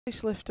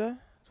Lifter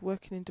is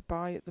working in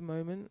Dubai at the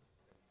moment,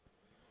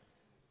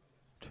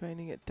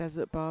 training at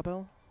Desert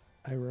Barbell.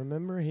 I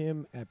remember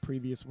him at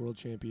previous World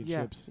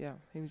Championships. Yeah,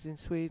 he was in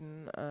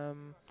Sweden. I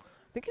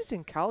think he was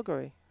in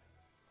Calgary.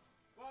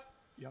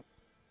 Yep.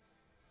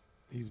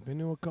 He's been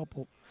to a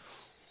couple.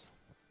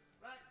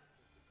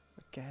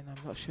 Again,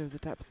 I'm not sure of the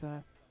depth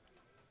there.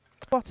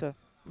 Squatter,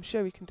 I'm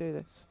sure he can do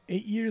this.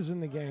 8 years in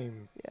the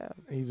game. Yeah.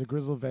 He's a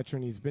grizzled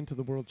veteran. He's been to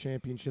the World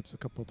Championships a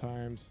couple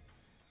times.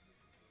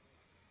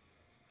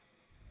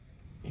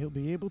 He'll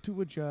be able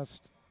to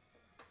adjust.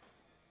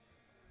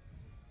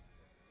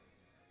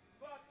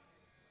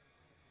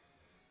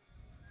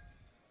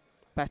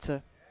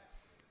 Better.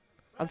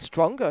 And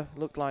stronger,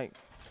 looked like.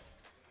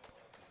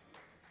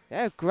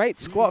 Yeah, great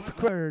squat for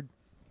Chris. Third.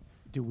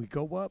 Do we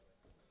go up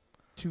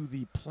to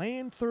the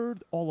planned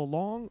third all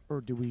along,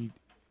 or do we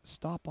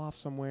stop off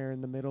somewhere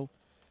in the middle?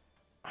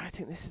 I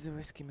think this is a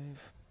risky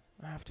move,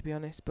 I have to be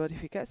honest. But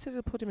if he gets it,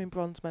 it'll put him in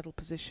bronze medal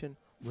position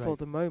for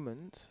the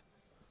moment.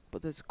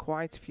 But there's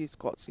quite a few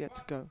squats yet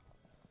to go.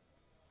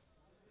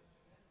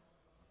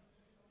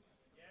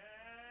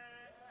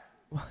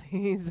 Well,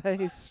 he's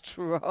a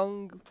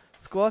strong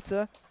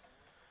squatter.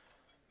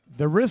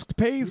 The risk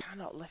pays.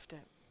 Cannot lift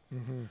it.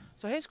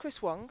 So here's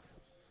Chris Wong.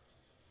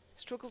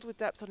 Struggled with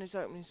depth on his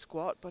opening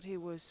squat, but he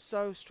was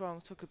so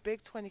strong. Took a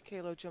big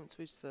 20-kilo jump to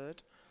his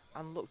third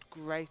and looked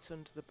great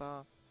under the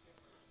bar.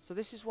 So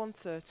this is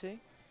 130.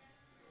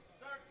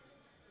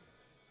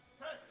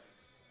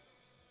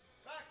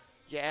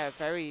 Yeah,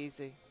 very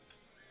easy.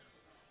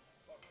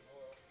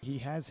 He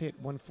has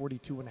hit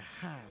 142.5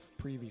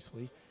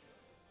 previously.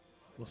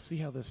 We'll see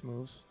how this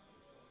moves.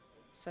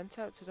 Sent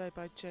out today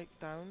by Jake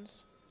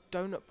Downs.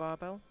 Donut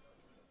barbell.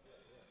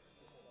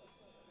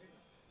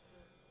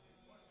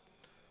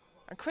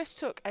 And Chris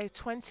took a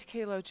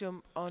 20-kilo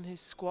jump on his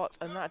squat,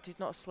 and that did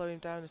not slow him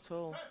down at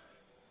all.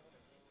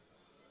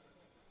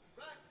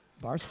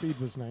 Bar speed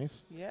was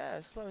nice. Yeah,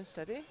 slow and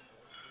steady.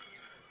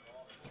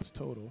 It's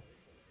total.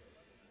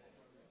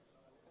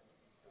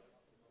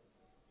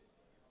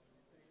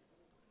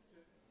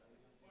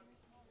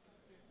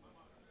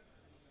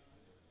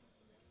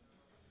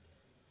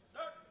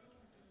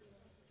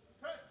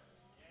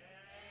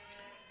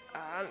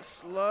 And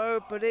slow,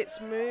 but it's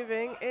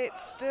moving.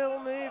 It's still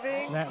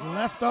moving. That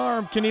left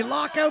arm. Can he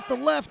lock out the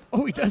left?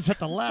 Oh, he does at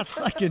the last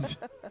second.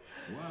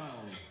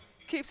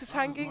 Keeps us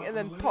hanging and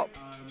then pop.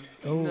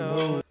 Oh,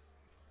 no.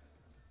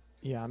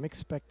 Yeah, I'm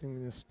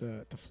expecting this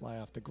to fly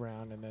off the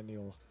ground, and then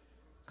he'll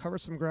cover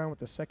some ground with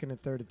the second and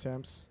third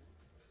attempts.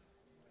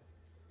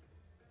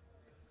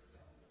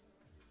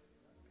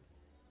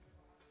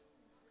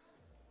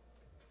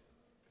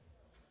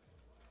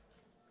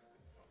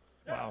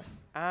 Wow.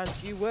 And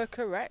you were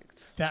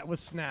correct. That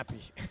was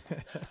snappy.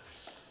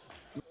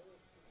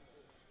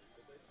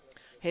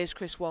 Here's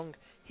Chris Wong.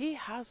 He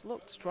has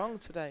looked strong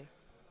today.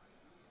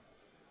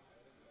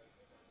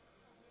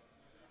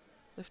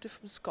 Lifter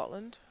from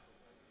Scotland.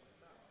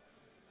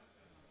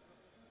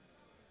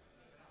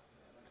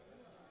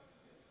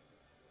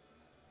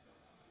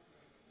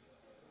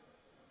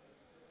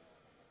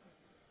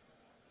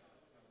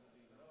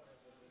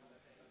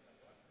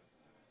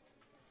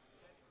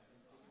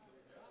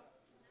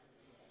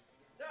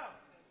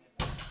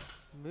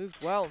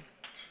 Moved well.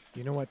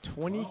 You know what?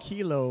 20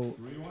 kilo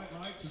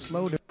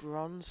slowed.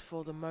 Bronze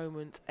for the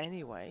moment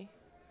anyway.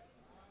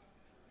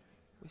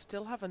 We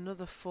still have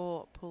another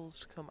 4 pulls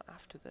to come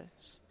after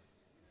this.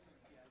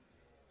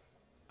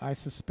 I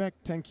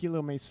suspect 10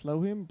 kilo may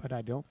slow him, but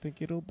I don't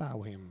think it'll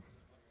bow him.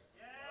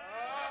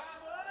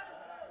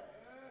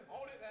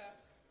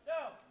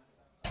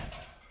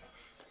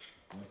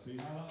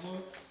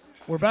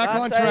 We're back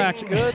on track. Good.